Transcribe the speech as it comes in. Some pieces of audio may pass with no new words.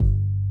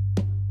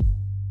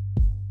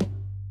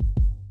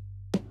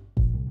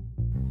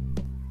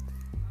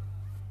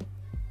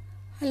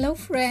Hello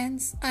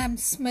friends, I am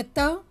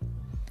Smita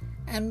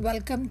and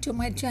welcome to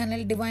my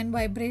channel Divine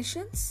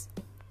Vibrations.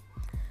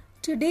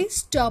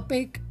 Today's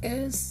topic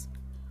is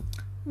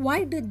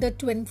why did the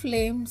Twin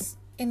Flames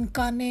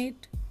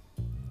incarnate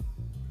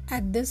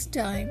at this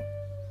time?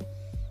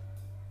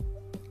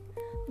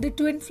 The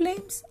Twin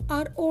Flames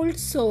are old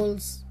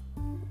souls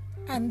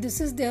and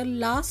this is their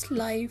last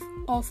life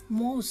of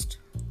most,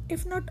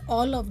 if not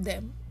all of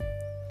them.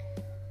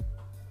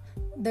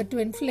 The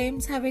Twin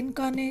Flames have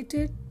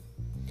incarnated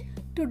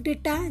to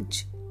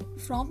detach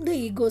from the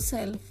ego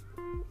self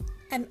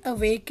and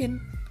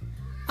awaken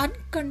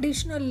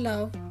unconditional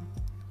love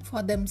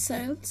for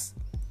themselves,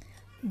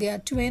 their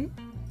twin,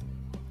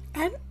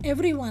 and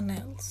everyone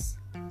else.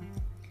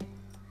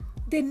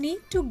 They need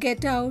to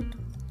get out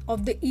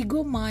of the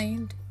ego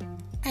mind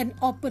and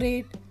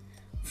operate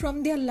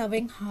from their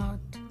loving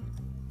heart.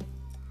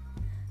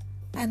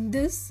 And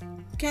this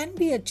can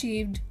be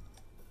achieved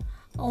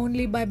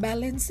only by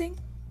balancing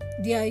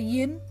their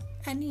yin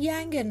and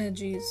yang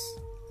energies.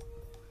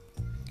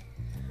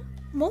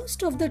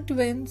 Most of the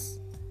twins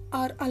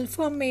are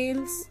alpha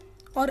males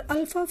or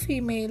alpha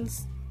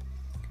females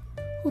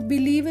who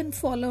believe in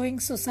following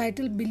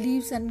societal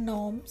beliefs and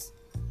norms,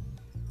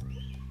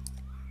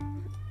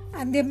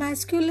 and their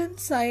masculine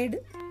side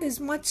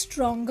is much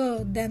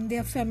stronger than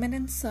their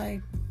feminine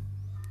side,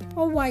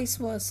 or vice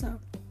versa.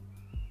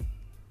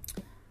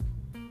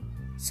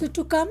 So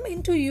to come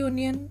into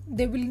union,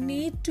 they will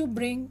need to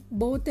bring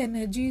both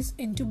energies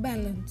into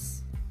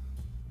balance.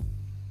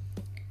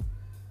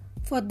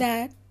 For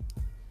that,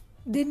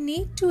 they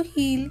need to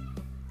heal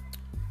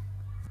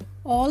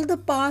all the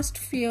past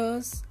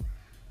fears,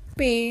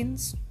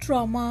 pains,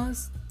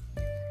 traumas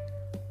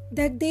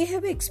that they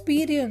have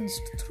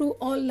experienced through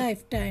all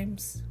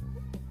lifetimes.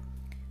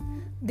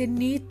 They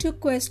need to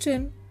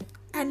question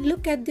and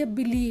look at their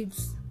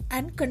beliefs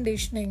and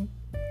conditioning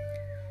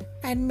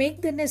and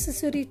make the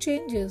necessary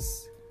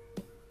changes.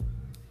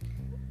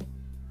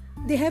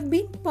 They have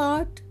been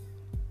part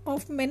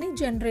of many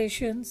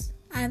generations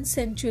and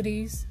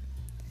centuries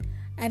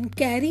and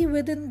carry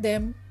within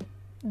them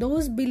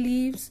those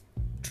beliefs,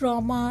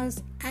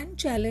 traumas, and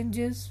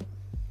challenges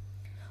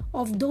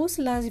of those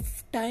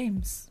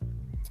lifetimes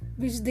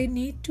which they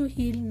need to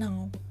heal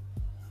now.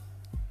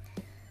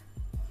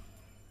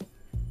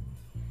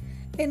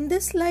 In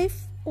this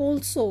life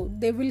also,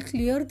 they will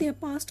clear their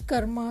past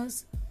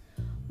karmas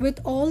with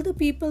all the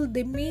people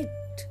they meet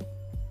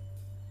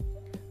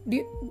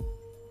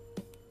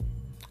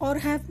or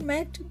have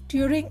met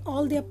during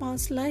all their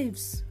past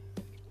lives.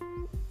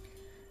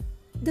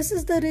 This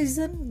is the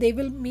reason they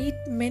will meet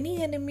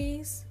many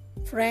enemies,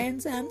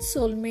 friends and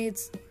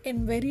soulmates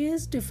in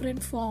various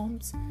different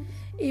forms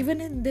even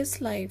in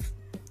this life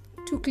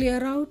to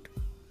clear out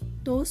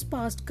those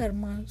past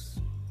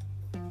karmas.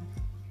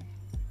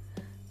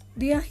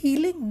 They are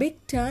healing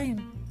big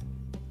time,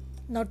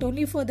 not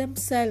only for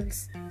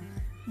themselves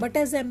but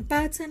as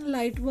empaths and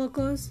light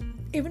workers,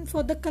 even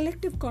for the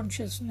collective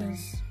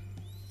consciousness.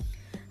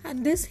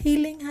 And this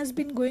healing has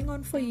been going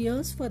on for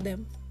years for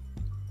them.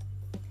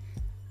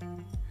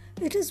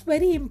 It is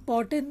very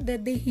important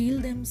that they heal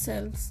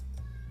themselves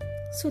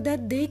so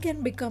that they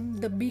can become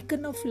the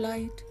beacon of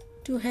light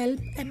to help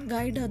and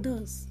guide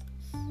others.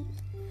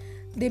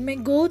 They may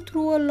go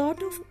through a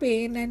lot of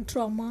pain and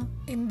trauma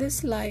in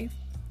this life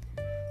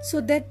so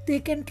that they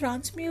can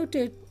transmute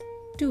it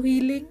to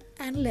healing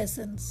and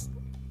lessons.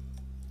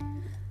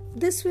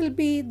 This will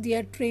be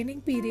their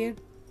training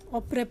period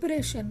or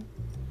preparation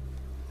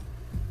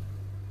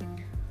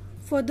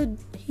for the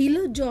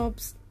healer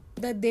jobs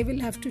that they will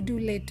have to do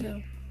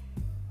later.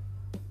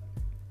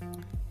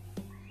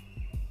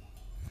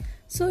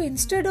 So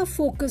instead of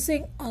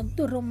focusing on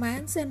the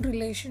romance and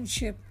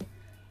relationship,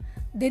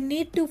 they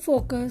need to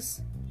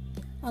focus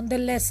on the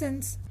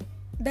lessons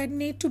that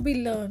need to be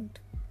learned,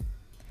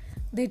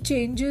 the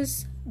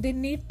changes they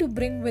need to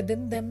bring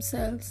within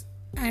themselves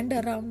and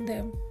around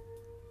them.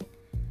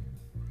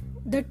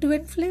 The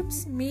twin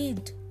flames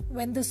meet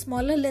when the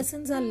smaller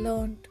lessons are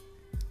learned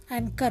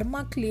and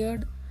karma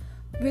cleared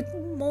with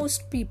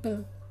most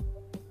people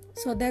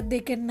so that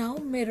they can now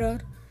mirror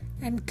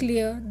and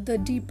clear the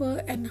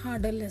deeper and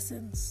harder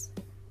lessons.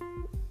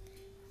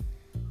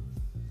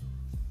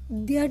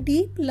 Their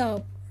deep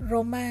love,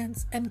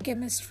 romance and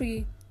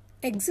chemistry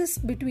exists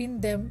between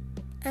them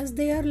as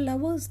they are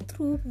lovers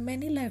through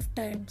many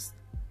lifetimes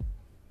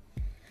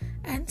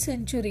and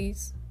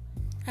centuries,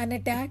 and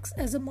it acts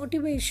as a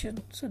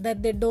motivation so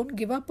that they don't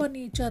give up on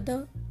each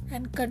other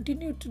and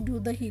continue to do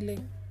the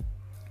healing.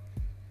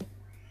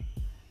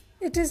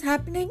 It is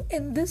happening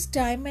in this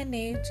time and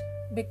age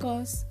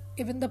because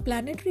even the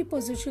planetary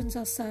positions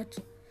are such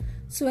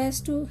so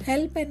as to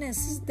help and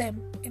assist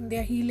them in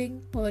their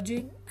healing,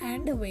 purging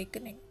and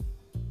awakening.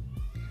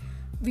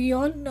 We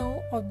all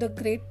know of the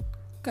great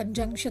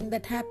conjunction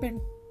that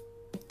happened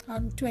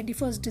on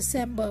 21st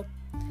December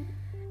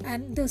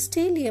and the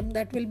stellium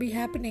that will be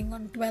happening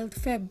on 12th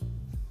Feb.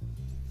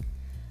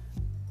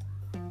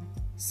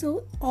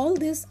 So all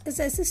this is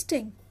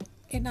assisting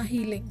in our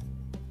healing.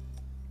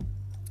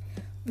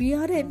 We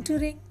are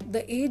entering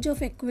the age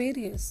of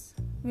Aquarius,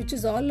 which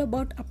is all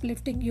about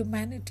uplifting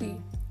humanity.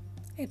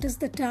 It is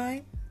the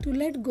time to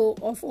let go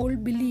of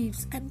old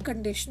beliefs and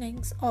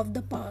conditionings of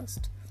the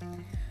past,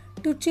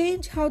 to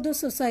change how the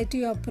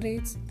society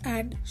operates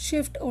and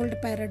shift old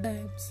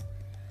paradigms,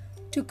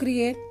 to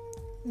create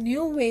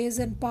new ways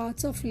and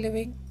paths of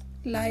living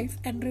life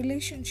and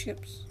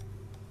relationships,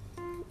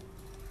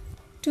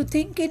 to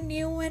think in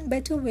new and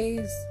better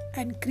ways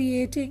and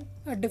creating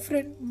a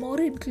different,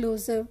 more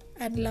inclusive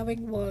and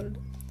loving world.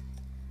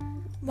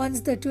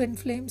 Once the twin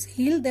flames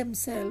heal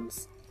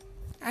themselves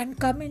and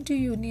come into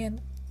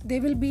union, they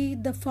will be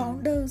the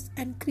founders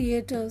and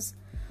creators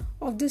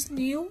of this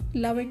new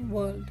loving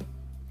world.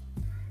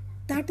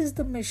 That is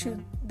the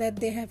mission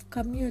that they have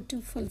come here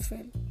to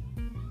fulfill.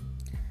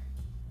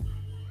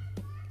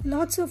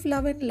 Lots of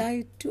love and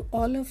light to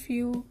all of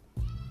you,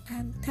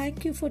 and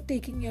thank you for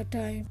taking your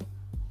time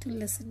to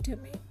listen to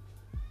me.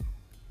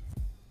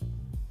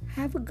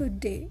 Have a good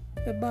day.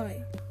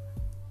 Bye-bye.